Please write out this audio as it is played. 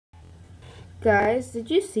Guys,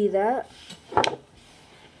 did you see that?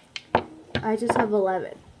 I just have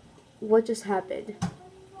 11. What just happened?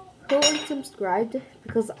 Who unsubscribed?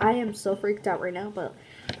 Because I am so freaked out right now, but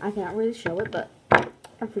I can't really show it, but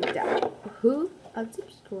I'm freaked out. Who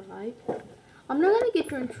unsubscribed? I'm not gonna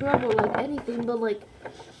get you in trouble like anything, but like,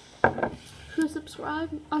 who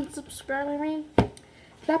unsubscribed me?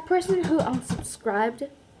 That person who unsubscribed,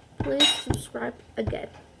 please subscribe again.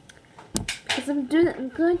 Because I'm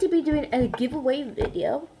going to be doing a giveaway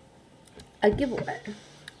video. A giveaway.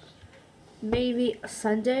 Maybe a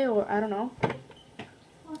Sunday or I don't know.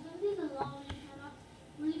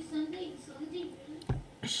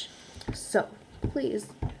 So, please,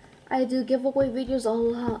 I do giveaway videos a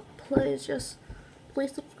lot. Please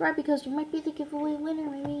subscribe because you might be the giveaway winner,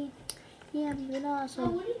 maybe. Yeah, maybe not. So,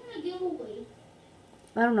 what are you gonna give away?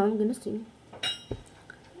 I don't know. I'm gonna see.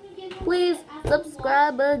 Please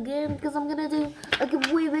subscribe again because I'm gonna do a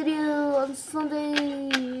giveaway video on Sunday.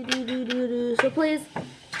 So please,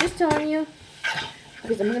 just telling you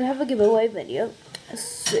because I'm gonna have a giveaway video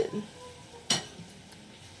soon.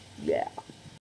 Yeah.